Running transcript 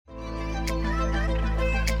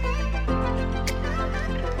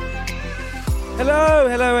Hello,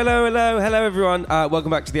 everyone. Welcome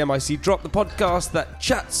back to the MIC Drop, the podcast that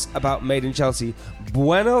chats about Made in Chelsea.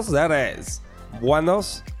 Buenos Aires.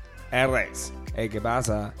 Hey, ¿qué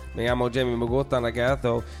pasa? Me llamo Jamie Magota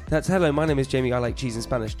Nagato. That's hello, my name is Jamie. I like cheese in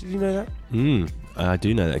Spanish. Did you know that? I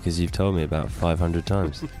do know that because you've told me about 500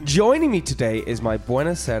 times. Joining me today is my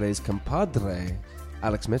Buenos Aires compadre,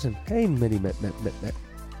 Alex Mitten. Hey, Mitty.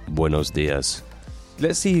 Buenos dias.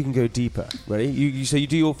 Let's see who can go deeper. Ready? So you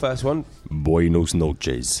do your first one. Buenos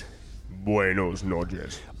noches. Buenos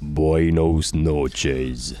noches. Buenos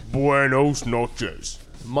noches. Buenos noches.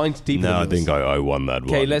 Mine's deeper. No, I than yours. think I won that one.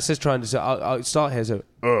 Okay, let's just try and just. I'll start here. So.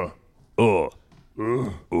 Oh. How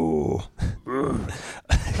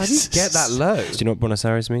do you get that low? Do you know what Buenos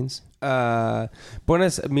Aires means?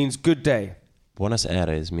 Buenos means good day. Buenos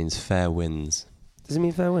Aires means fair winds. Does it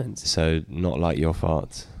mean fair winds? So not like your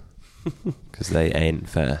farts. Because they ain't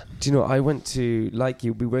fair. Do you know, I went to, like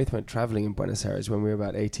you, we both went travelling in Buenos Aires when we were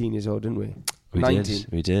about 18 years old, didn't we?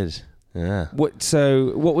 We did. Yeah. What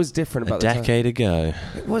was different about a decade ago?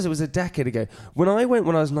 It was a decade ago. When I went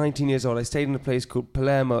when I was 19 years old, I stayed in a place called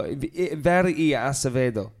Palermo. Veria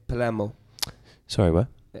Acevedo, Palermo. Sorry, what?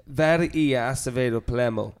 Veria Acevedo,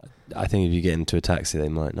 Palermo. I think if you get into a taxi, they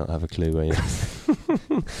might not have a clue where you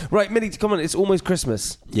are. Right, Mitty, come on, it's almost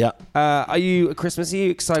Christmas. Yeah. Are you Christmas? Are you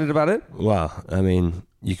excited about it? Well, I mean,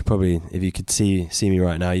 you could probably, if you could see me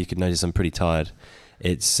right now, you could notice I'm pretty tired.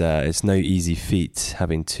 It's no easy feat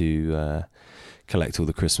having to collect all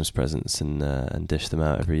the Christmas presents and dish them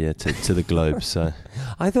out every year to the globe. So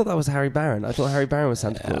I thought that was Harry Barron. I thought Harry Barron was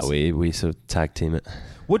Santa Claus. We sort of tag team it.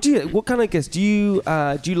 What kind of gifts do you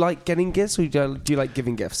like getting gifts, or do you like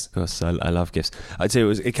giving gifts? Of course, I love gifts. I'd say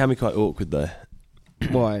it can be quite awkward though.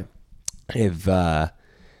 Why? If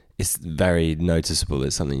it's very noticeable,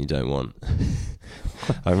 it's something you don't want.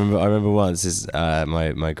 I remember once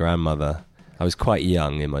my grandmother. I was quite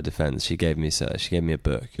young in my defence. She gave me a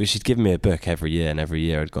book. She'd given me a book every year, and every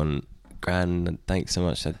year I'd gone, Gran, thanks so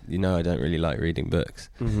much. I don't really like reading books.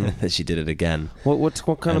 Mm-hmm. She did it again. What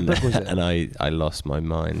kind of book was it? And I lost my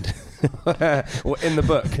mind. In the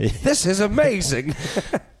book? This is amazing.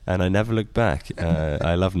 And I never looked back.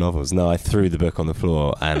 I love novels. No, I threw the book on the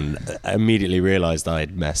floor and immediately realised I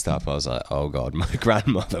had messed up. I was like, oh God, my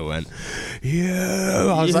grandmother went,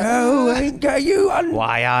 I was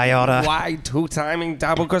why I oughta? Why two-timing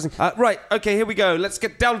double crossing? Right, okay, here we go. Let's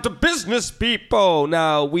get down to business, people.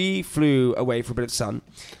 Now, we flew away for a bit of sun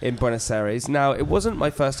in Buenos Aires. Now, it wasn't my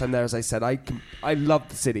first time there, as I said. I love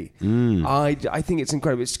the city. I think it's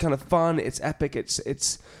incredible. It's kind of fun. It's epic.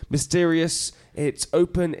 It's mysterious. It's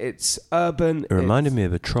open, it's urban. It reminded me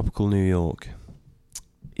of a tropical New York.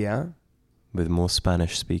 Yeah? With more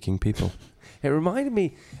Spanish-speaking people. It reminded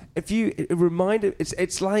me,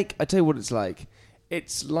 it's like, I tell you what it's like.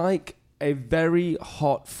 It's like a very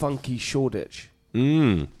hot, funky Shoreditch.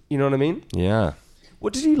 You know what I mean? Yeah.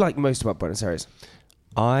 What did you like most about Buenos Aires?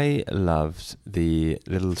 I loved the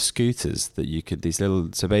little scooters that you could,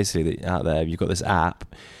 so basically out there, you've got this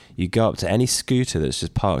app. You go up to any scooter that's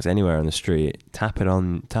just parked anywhere on the street, tap it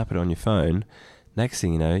on your phone. Next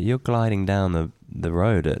thing you know, you're gliding down the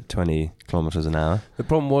road at 20 kilometers an hour. The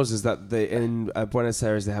problem was that in Buenos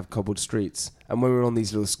Aires they have cobbled streets, and when we were on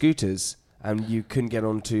these little scooters, and you couldn't get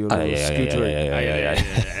onto your little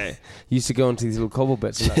scooter. You used to go onto these little cobble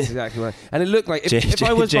bits, and that's exactly right. And it looked like if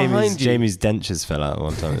I was behind you... Jamie's dentures fell out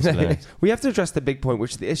one time. We have to address the big point,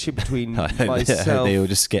 which is the issue between myself... They all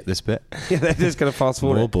just skip this bit. Yeah, they're just going to fast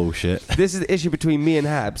forward. More bullshit. This is the issue between me and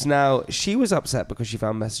Habs. Now, she was upset because she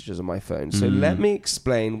found messages on my phone. So let me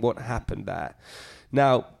explain what happened there.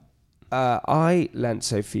 Now, I lent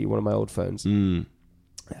Sophie one of my old phones.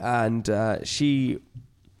 And she...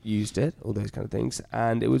 used it, all those kind of things,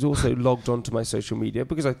 and it was also logged onto my social media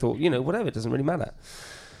because I thought, whatever, it doesn't really matter.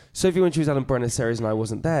 Sophie, when she was out in Buenos Aires and I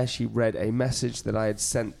wasn't there, she read a message that I had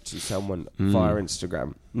sent to someone via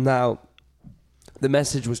Instagram. Now, the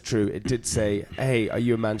message was true. It did say, hey, are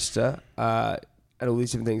you in Manchester? And all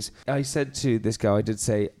these different things. I said to this girl, I did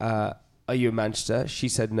say, are you in Manchester? She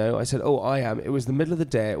said no. I said, oh, I am. It was the middle of the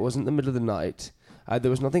day. It wasn't the middle of the night. There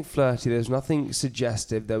was nothing flirty. There was nothing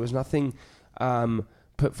suggestive. There was nothing...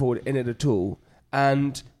 put forward in it at all,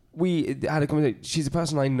 and we had a conversation. She's a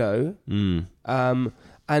person I know,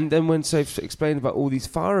 and then when Sophie explained about all these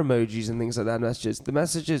fire emojis and things like that, the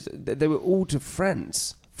messages they were all to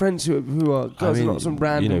friends who are girls, and not some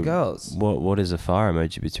random girls. What is a fire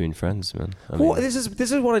emoji between friends, man? This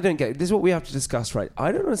is what I don't get. This is what we have to discuss, right?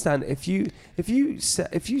 I don't understand if you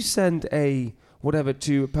send a whatever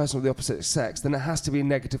to a person of the opposite sex, then it has to be a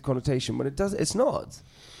negative connotation. When it's not.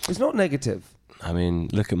 It's not negative. I mean,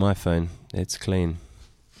 look at my phone. It's clean.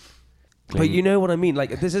 But you know what I mean?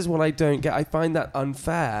 Like, this is what I don't get. I find that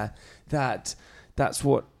unfair that that's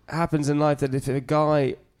what happens in life, that if a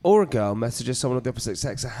guy or a girl messages someone of the opposite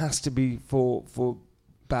sex, it has to be for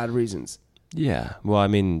bad reasons. Yeah. Well, I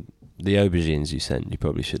mean, the aubergines you sent, you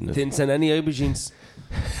probably shouldn't have. Didn't send any aubergines.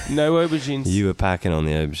 No aubergines. You were packing on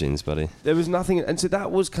the aubergines, buddy. There was nothing. And so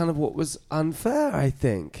that was kind of what was unfair, I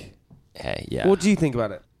think. Hey, yeah. What do you think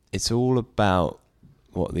about it? It's all about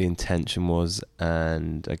what the intention was,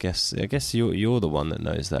 and I guess you're the one that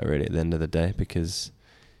knows that really at the end of the day, because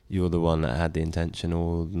you're the one that had the intention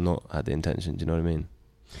or not had the intention. Do you know what I mean?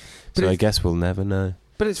 But so I guess we'll never know.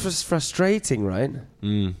 But it's just frustrating, right?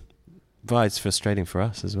 But it's frustrating for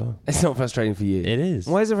us as well. It's not frustrating for you. It is.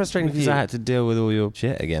 Why is it frustrating because for you? I had to deal with all your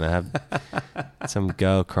shit again. I have some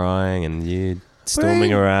girl crying and you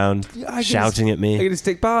storming around, shouting at me. I'm going to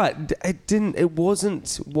stick by it. It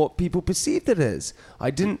wasn't what people perceived it as.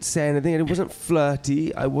 I didn't say anything. It wasn't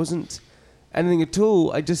flirty. I wasn't anything at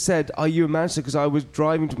all. I just said, are you in Manchester? Because I was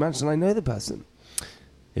driving to Manchester and I know the person.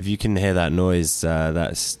 If you can hear that noise,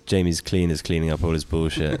 that's Jamie's cleaners cleaning up all his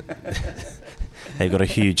bullshit. They've got a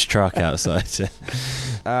huge truck outside.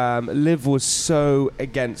 Liv was so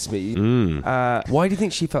against me. Why do you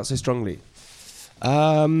think she felt so strongly?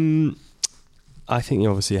 I think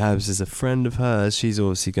obviously Habs is a friend of hers. She's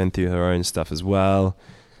obviously going through her own stuff as well.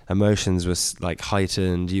 Emotions were like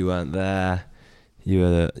heightened. You weren't there. You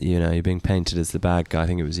were, you're being painted as the bad guy. I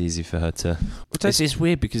think it was easy for her to. It's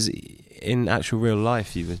weird because in actual real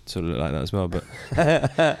life you would sort of look like that as well. But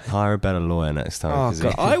hire a better lawyer next time. Oh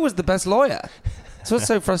God, I was the best lawyer. So it's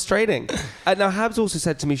so frustrating. Now Habs also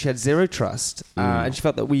said to me she had zero trust, and she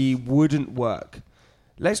felt that we wouldn't work.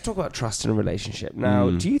 Let's talk about trust in a relationship.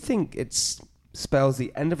 Now, do you think it spells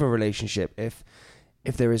the end of a relationship if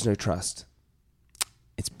there is no trust?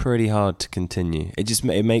 It's pretty hard to continue.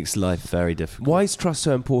 It makes life very difficult. Why is trust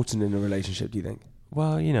so important in a relationship, do you think?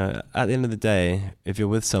 Well, at the end of the day, if you're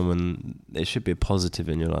with someone, it should be a positive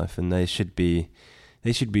in your life, and they should be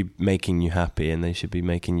making you happy, and they should be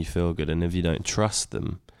making you feel good. And if you don't trust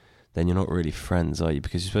them, then you're not really friends, are you?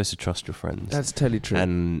 Because you're supposed to trust your friends. That's totally true.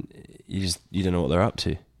 And you don't know what they're up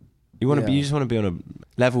to. You just want to be on a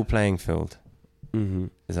level playing field. Mm-hmm.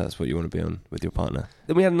 Is that's what you want to be on with your partner?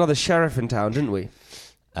 Then we had another sheriff in town, didn't we?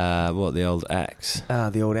 The old ex?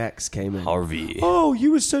 The old ex came in. Harvey. Oh,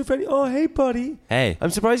 you were so friendly. Oh, hey, buddy. Hey. I'm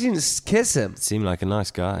surprised you didn't kiss him. Seemed like a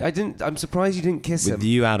nice guy. I'm surprised you didn't kiss him. With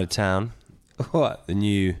you out of town. What? The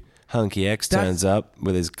new hunky ex turns up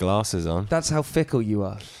with his glasses on. That's how fickle you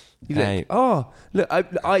are. You hey. Look,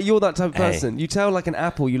 you're that type of person. Hey. You tell like an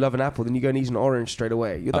apple you love an apple, then you go and eat an orange straight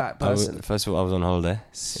away. You're that person. First of all, I was on holiday.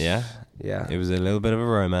 Yeah. Yeah. It was a little bit of a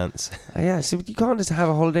romance. Yeah, so you can't just have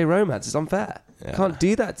a holiday romance. It's unfair. Yeah. You can't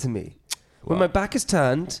do that to me. When my back is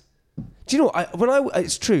turned, do you know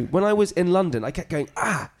it's true. When I was in London, I kept going,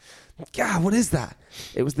 what is that?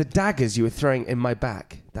 It was the daggers you were throwing in my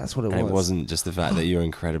back. That's what it was. It wasn't just the fact that you're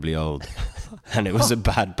incredibly old. And it was a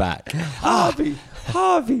bad back. Harvey.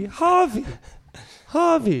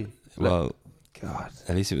 Well, God.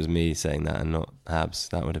 At least it was me saying that and not Habs.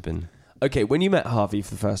 That would have been... Okay, when you met Harvey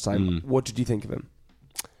for the first time, what did you think of him?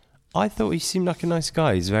 I thought he seemed like a nice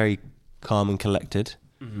guy. He's very calm and collected.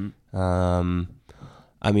 Mm-hmm.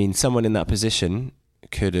 I mean, someone in that position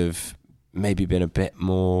could have maybe been a bit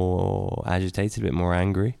more agitated, a bit more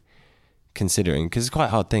angry, considering... Because it's quite a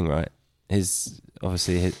hard thing, right?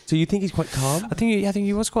 So you think he's quite calm? I think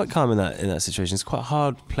he was quite calm in that situation. It's quite a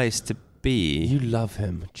hard place to be. You love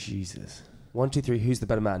him, Jesus. 1, 2, 3. Who's the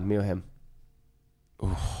better man, me or him?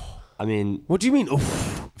 Oof. I mean, what do you mean?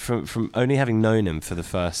 Oof. From only having known him for the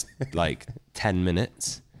first 10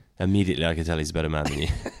 minutes, immediately I could tell he's a better man than you.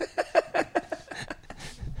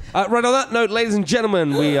 Right, on that note, ladies and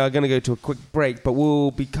gentlemen, we are going to go to a quick break, but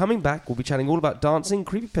we'll be coming back. We'll be chatting all about dancing,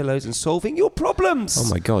 creepy pillows, and solving your problems. Oh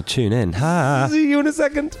my God, tune in. Ha! See you in a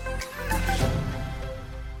second.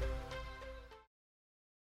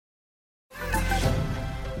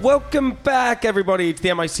 Welcome back, everybody, to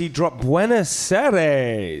the MIC Drop Buenos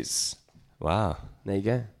Aires. Wow. There you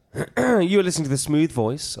go. You are listening to the smooth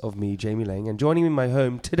voice of me, Jamie Lang, and joining me in my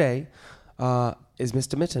home today is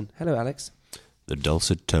Mr. Mitten. Hello, Alex. The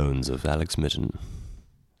dulcet tones of Alex Mitten.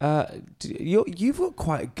 You've got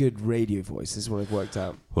quite a good radio voice, is what I've worked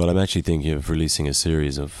out. Well, I'm actually thinking of releasing a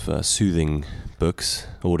series of soothing books,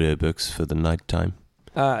 audio books for the night time.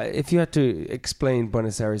 If you had to explain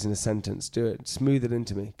Buenos Aires in a sentence, do it. Smooth it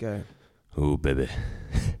into me. Go. Oh, baby.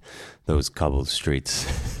 Those cobbled streets.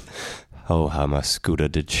 Oh, how my scooter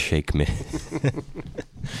did shake me.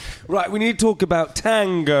 Right, we need to talk about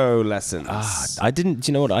tango lessons. Do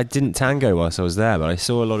you know what? I didn't tango whilst I was there, but I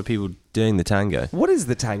saw a lot of people doing the tango. What is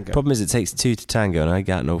the tango? Problem is, it takes two to tango, and I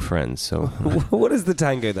got no friends. So, What is the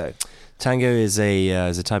tango though? tango is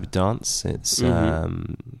a type of dance. It's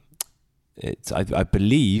I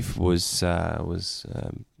believe was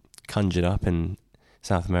conjured up in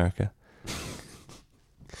South America.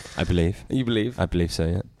 I believe. You believe? I believe so.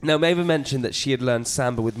 Yeah. Now, Maeva mentioned that she had learned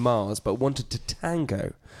samba with Mars, but wanted to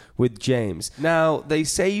tango with James. Now, they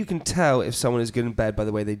say you can tell if someone is good in bed by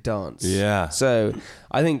the way they dance. Yeah. So,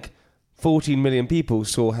 I think 14 million people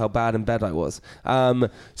saw how bad in bed I was.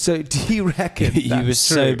 So, do you reckon You were that's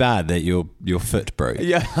so true? bad that your foot broke.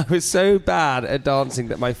 Yeah, I was so bad at dancing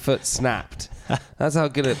that my foot snapped. That's how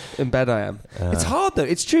good in bed I am. It's hard though.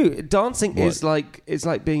 It's true. Dancing is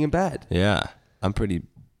like being in bed. Yeah. I'm pretty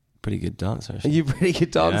good dancer. Are Actually. you a pretty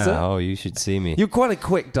good dancer? Yeah. Oh, you should see me. You're quite a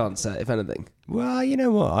quick dancer, if anything. Well, you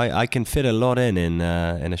know what? I can fit a lot in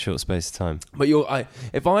a short space of time. But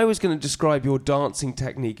if I was going to describe your dancing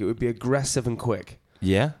technique, it would be aggressive and quick.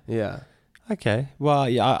 Yeah. Yeah. Okay. Well,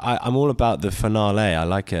 yeah, I'm all about the finale. I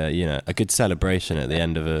like a good celebration at the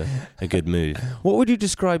end of a good move. What would you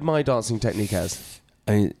describe my dancing technique as?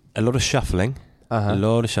 I mean, a lot of shuffling. Uh-huh. A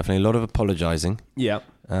lot of apologising. Yeah.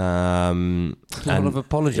 A lot of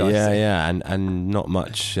apologising. Yeah, and not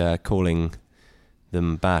much calling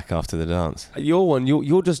them back after the dance.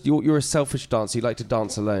 You're a selfish dancer. You like to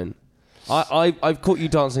dance alone. I've caught you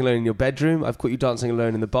dancing alone in your bedroom. I've caught you dancing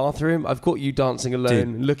alone in the bathroom. I've caught you dancing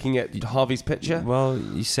alone looking at Harvey's picture. Well,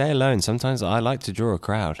 you say alone. Sometimes I like to draw a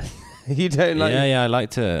crowd. You don't like? Yeah. I like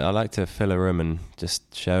to fill a room and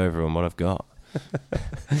just show everyone what I've got.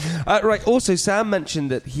 Right. Also, Sam mentioned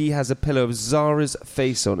that he has a pillow of Zara's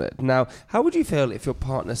face on it. Now, how would you feel if your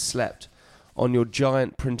partner slept on your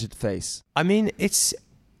giant printed face? I mean, it's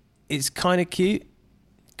kind of cute.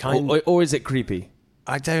 Or is it creepy?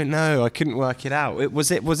 I don't know. I couldn't work it out.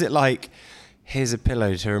 Was it like, here's a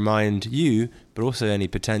pillow to remind you, but also any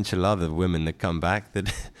potential other women that come back,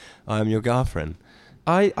 that I am your girlfriend?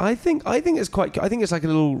 I think it's quite. I think it's like a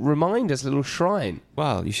little reminder, it's a little shrine.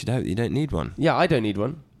 Well, you should hope you don't need one. Yeah, I don't need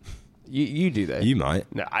one. You do though. You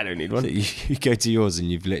might. No, I don't need one. So you go to yours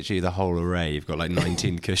and you've literally the whole array. You've got like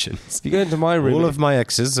 19 cushions. If you go into my room, All of my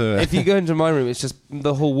exes are... If you go into my room, it's just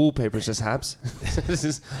the whole wallpaper is just Habs.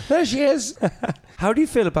 There she is. How do you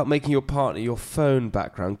feel about making your partner your phone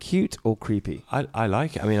background cute or creepy? I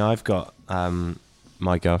like it. I mean, I've got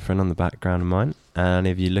my girlfriend on the background of mine, and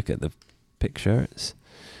if you look at the picture, it's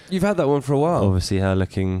You've had that one for a while. obviously her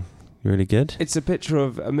looking really good. It's a picture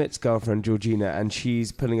of Amit's girlfriend, Georgina, and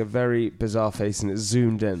she's putting a very bizarre face and it's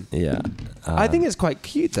zoomed in. Yeah. I think it's quite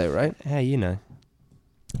cute though, right? Hey, you know.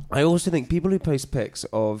 I also think people who post pics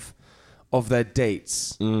of their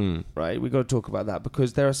dates, right? We've got to talk about that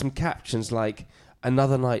because there are some captions like,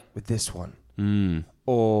 another night with this one.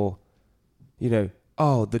 Or,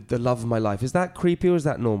 oh, the love of my life. Is that creepy or is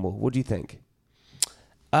that normal? What do you think?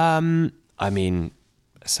 I mean,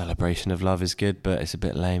 a celebration of love is good, but it's a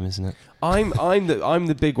bit lame, isn't it? I'm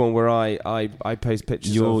the big one where I post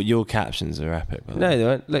pictures. Your captions are epic. By the way. No, they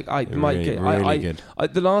weren't. Look, I They're might really, get really good.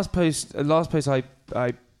 The last post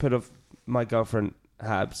I put of my girlfriend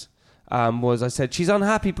Habs was I said she's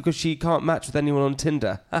unhappy because she can't match with anyone on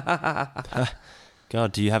Tinder.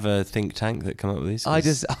 God, do you have a think tank that come up with these? I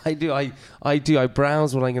do. I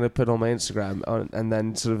browse what I'm going to put on my Instagram and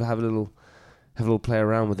then sort of have a little play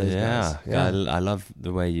around with those guys. Yeah. I love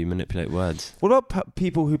the way you manipulate words. What about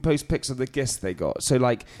people who post pics of the gifts they got? So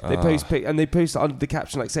like they post they post under the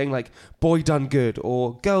caption like saying like boy done good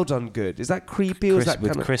or girl done good. Is that creepy or is that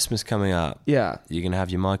with kind of... Christmas coming up? Yeah. You're going to have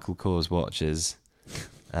your Michael Kors watches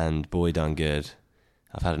and boy done good.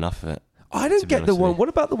 I've had enough of it. I don't get the one. What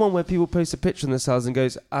about the one where people post a picture of themselves and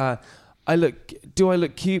goes, do I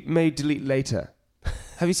look cute? May delete later.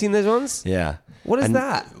 Have you seen those ones? Yeah. What is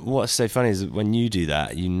that? What's so funny is that when you do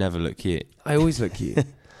that, you never look cute. I always look cute.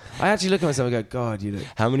 I actually look at myself and go, God, you look...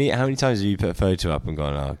 How many times have you put a photo up and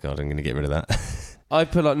gone, oh, God, I'm going to get rid of that? I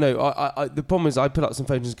put up... No, the problem is I put up some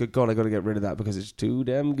photos and go, God, I got to get rid of that because it's too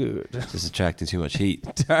damn good. Just attracting too much heat.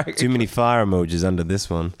 Too many fire emojis under this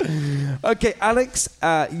one. Okay, Alex,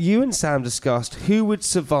 you and Sam discussed who would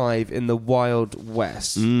survive in the Wild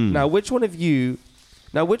West. Now, which one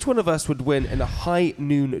of us would win in a high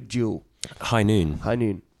noon duel? High noon. High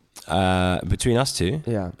noon. Between us two?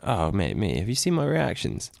 Yeah. Oh, mate, me. Have you seen my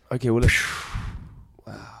reactions? Okay, well,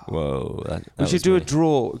 Whoa. That we should was do a me.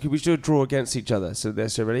 draw. We should do a draw against each other. So they're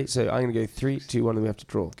so ready. So I'm going to go 3, 2, 1, and we have to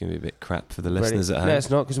draw. It's going to be a bit crap for the Ready? listeners at home. No, it's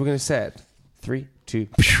not because we're going to say it. 3, 2.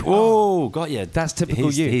 Oh, got you. That's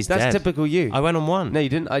typical you. He's That's dead. typical you. I went on one. No, you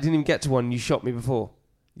didn't. I didn't even get to one. You shot me before.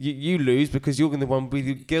 You lose because you're the one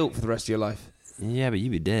with guilt for the rest of your life. Yeah, but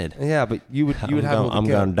you'd be dead. Yeah, but you would have all the I'm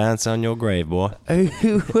guilt. going to dance on your grave, boy.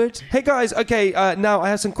 Who would? Hey guys, okay, now I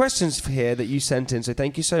have some questions here that you sent in, so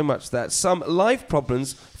thank you so much. That's some life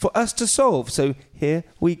problems for us to solve. So here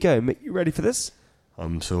we go. Mick, you ready for this?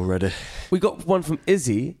 I'm so ready. We got one from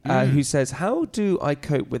Izzy, who says, how do I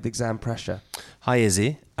cope with exam pressure? Hi,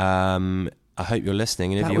 Izzy. I hope you're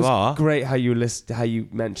listening, and That if you was are, great how you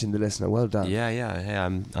mentioned the listener. Well done. yeah. Hey,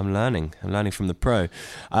 I'm learning. I'm learning from the pro.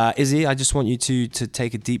 Izzy, I just want you to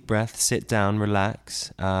take a deep breath, sit down,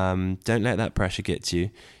 relax. Don't let that pressure get to you.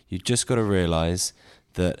 You just got to realise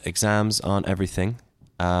that exams aren't everything.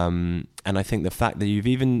 And I think the fact that you've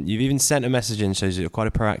even sent a message in shows you're quite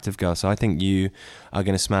a proactive girl. So I think you are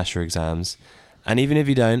going to smash your exams. And even if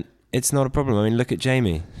you don't, it's not a problem. I mean, look at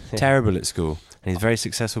Jamie, terrible at school. And he's a very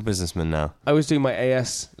successful businessman now. I was doing my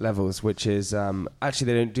AS levels, which is, actually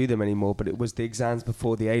they don't do them anymore, but it was the exams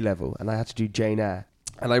before the A level, and I had to do Jane Eyre.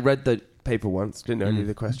 And I read the paper once, didn't know any of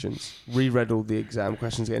the questions, reread all the exam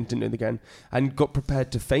questions again, didn't know them again, and got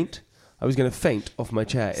prepared to faint. I was going to faint off my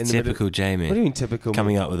chair. In the Typical middle. Jamie. What do you mean typical?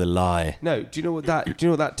 Coming up with a lie. No, do you know what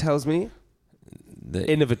that tells me?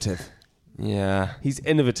 Innovative. Yeah. He's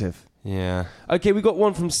innovative. Yeah. Okay, we got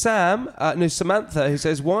one from Samantha, who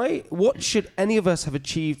says, what should any of us have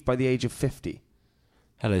achieved by the age of 50?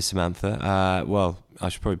 Hello, Samantha. Well, I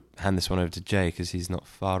should probably hand this one over to Jay because he's not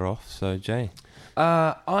far off. So, Jay.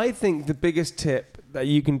 I think the biggest tip that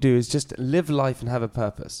you can do is just live life and have a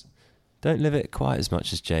purpose. Don't live it quite as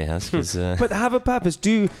much as Jay has. Cause, But have a purpose.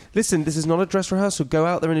 Listen, this is not a dress rehearsal. Go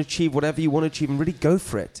out there and achieve whatever you want to achieve and really go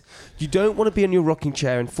for it. You don't want to be in your rocking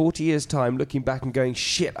chair in 40 years' time looking back and going,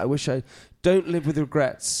 shit, I wish I... Don't live with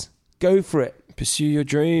regrets. Go for it. pursue your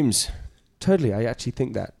dreams. Totally, I actually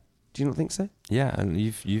think that. Do you not think so? Yeah, and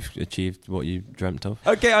you've achieved what you dreamt of.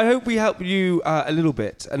 Okay, I hope we helped you a little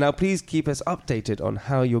bit. And now please keep us updated on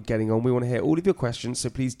how you're getting on. We want to hear all of your questions, so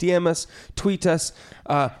please DM us, tweet us,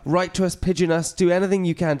 write to us, pigeon us, do anything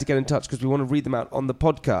you can to get in touch because we want to read them out on the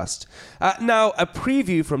podcast. Now, a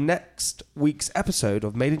preview from next week's episode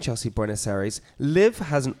of Made in Chelsea Buenos Aires. Liv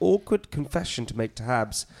has an awkward confession to make to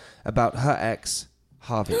Habs about her ex,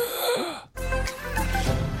 Harvey.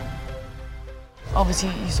 Obviously,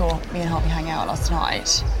 you saw me and Harvey hang out last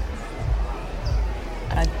night.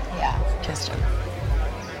 And I kissed him.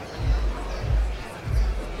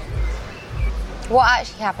 What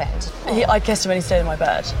actually happened? I kissed him and he stayed in my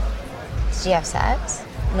bed. Did you have sex?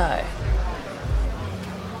 No.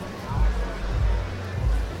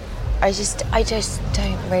 I just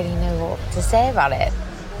don't really know what to say about it.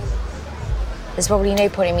 There's probably no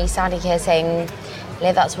point in me standing here saying,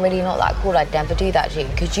 Liv, that's really not that cool, I'd never do that to you,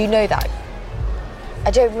 because you know that. I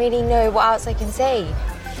don't really know what else I can say.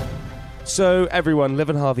 So, everyone, Liv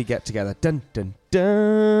and Harvey get together. Dun, dun,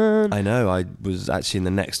 dun. I know, I was actually in the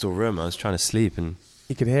next door room. I was trying to sleep and...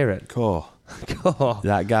 You could hear it. Cool.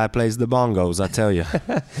 That guy plays the bongos, I tell you.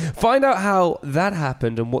 Find out how that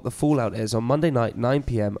happened and what the fallout is on Monday night, 9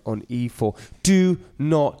 p.m. on E4. Do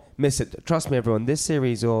not miss it. Trust me, everyone, this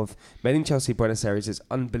series of Made in Chelsea Buenos Aires is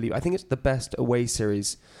unbelievable. I think it's the best away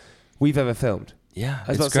series we've ever filmed. Yeah,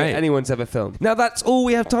 I was about it's to say great. anyone's ever filmed. Now, that's all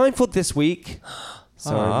we have time for this week.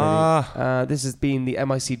 Sorry, Millie. This has been the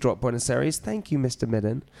MIC Drop Buenos Aires. Thank you, Mr.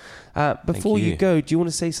 Midden. Before you go, do you want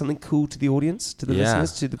to say something cool to the audience, to the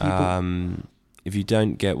listeners, to the people? If you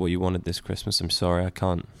don't get what you wanted this Christmas, I'm sorry. I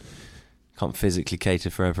can't physically cater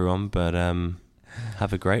for everyone, but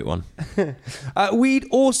have a great one. We'd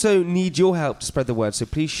also need your help to spread the word, so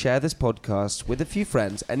please share this podcast with a few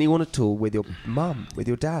friends, anyone at all, with your mum, with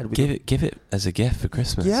your dad. With Give it as a gift for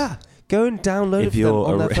Christmas. Yeah. Go and download it for them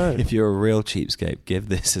on their phone. If you're a real cheapskate, give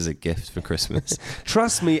this as a gift for Christmas.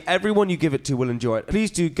 Trust me, everyone you give it to will enjoy it.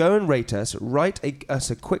 Please do go and rate us. Write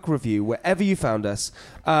us a quick review wherever you found us.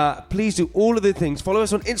 Please do all of the things. Follow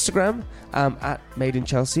us on Instagram at Made in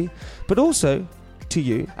Chelsea. But also to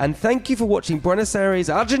you. And thank you for watching Buenos Aires,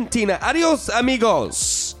 Argentina. Adios,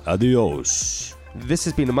 amigos. Adios. This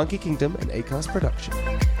has been a Monkey Kingdom and Acast production.